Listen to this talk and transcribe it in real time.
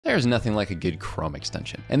there's nothing like a good Chrome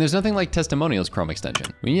extension. And there's nothing like Testimonials Chrome extension.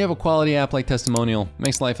 When you have a quality app like Testimonial, it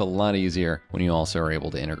makes life a lot easier when you also are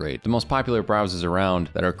able to integrate the most popular browsers around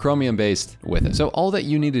that are Chromium based with it. So all that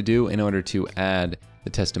you need to do in order to add the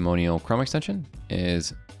Testimonial Chrome extension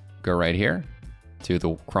is go right here to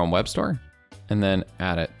the Chrome Web Store and then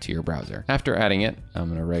add it to your browser. After adding it, I'm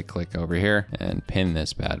gonna right click over here and pin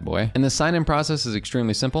this bad boy. And the sign-in process is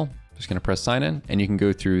extremely simple. Just gonna press sign in and you can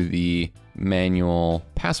go through the manual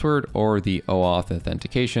password or the OAuth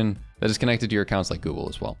authentication that is connected to your accounts like Google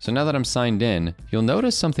as well. So now that I'm signed in, you'll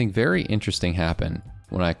notice something very interesting happen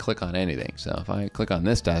when I click on anything. So if I click on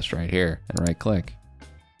this dash right here and right click,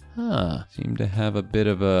 seem to have a bit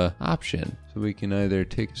of a option. So we can either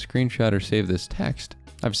take a screenshot or save this text.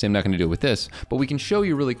 Obviously I'm not gonna do it with this, but we can show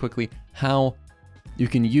you really quickly how you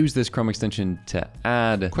can use this Chrome extension to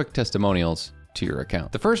add quick testimonials to your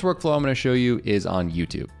account. The first workflow I'm gonna show you is on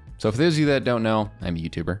YouTube. So for those of you that don't know, I'm a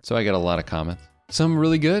YouTuber, so I get a lot of comments. Some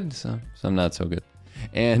really good, some not so good.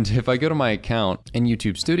 And if I go to my account in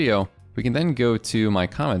YouTube Studio, we can then go to my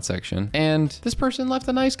comment section, and this person left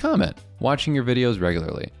a nice comment. Watching your videos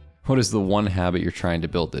regularly. What is the one habit you're trying to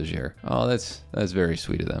build this year? Oh, that's very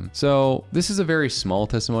sweet of them. So this is a very small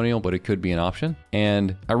testimonial, but it could be an option,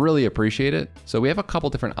 and I really appreciate it. So we have a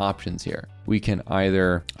couple different options here. We can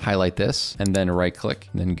either highlight this and then right click,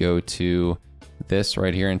 and then go to this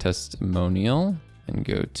right here in Testimonial and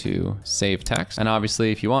go to Save Text. And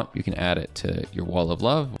obviously, if you want, you can add it to your wall of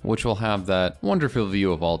love, which will have that wonderful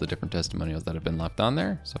view of all the different testimonials that have been left on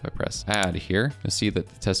there. So if I press Add here, you'll see that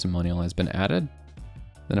the testimonial has been added.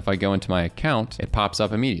 Then if I go into my account, it pops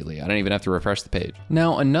up immediately. I don't even have to refresh the page.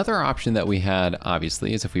 Now, another option that we had,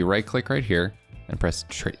 obviously, is if we right click right here and press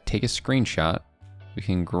take a screenshot, we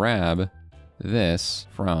can grab this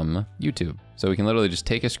from YouTube. So we can literally just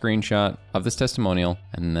take a screenshot of this testimonial,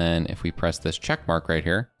 and then if we press this check mark right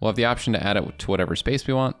here, we'll have the option to add it to whatever space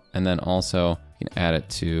we want, and then also you can add it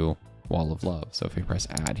to wall of love. So if we press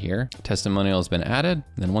add here, testimonial has been added.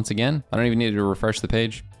 And then once again, I don't even need to refresh the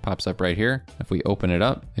page, pops up right here. If we open it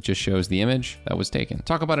up, it just shows the image that was taken.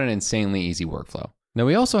 Talk about an insanely easy workflow. Now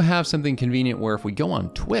we also have something convenient where if we go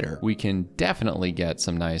on Twitter, we can definitely get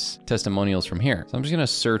some nice testimonials from here. So I'm just gonna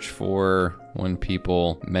search for when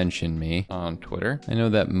people mention me on Twitter. I know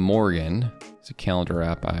that Morgan is a calendar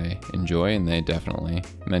app I enjoy, and they definitely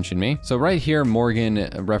mention me. So right here, Morgan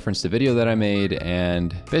referenced a video that I made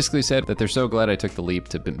and basically said that they're so glad I took the leap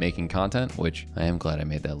to making content, which I am glad I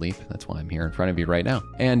made that leap. That's why I'm here in front of you right now.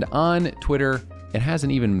 And on Twitter, it has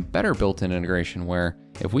an even better built-in integration where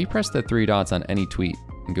if we press the three dots on any tweet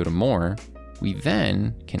and go to more, we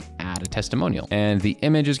then can add a testimonial. And the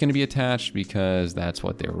image is gonna be attached because that's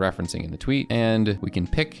what they were referencing in the tweet. And we can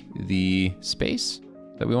pick the space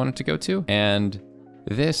that we want it to go to. And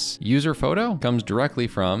this user photo comes directly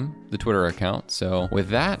from the Twitter account. So with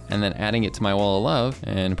that, and then adding it to my wall of love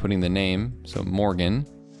and putting the name, so Morgan,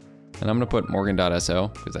 and I'm gonna put morgan.so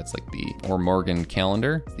because that's like or Morgan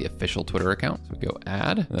calendar, the official Twitter account. So we go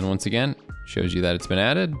add, and then once again, shows you that it's been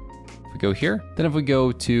added. If we go here, then if we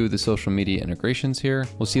go to the social media integrations here,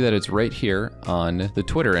 we'll see that it's right here on the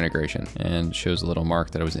Twitter integration and shows a little mark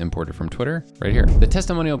that it was imported from Twitter right here. The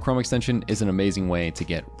Testimonial Chrome extension is an amazing way to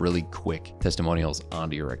get really quick testimonials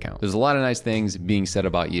onto your account. There's a lot of nice things being said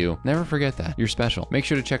about you. Never forget that you're special. Make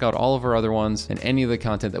sure to check out all of our other ones and any of the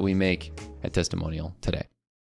content that we make at Testimonial today.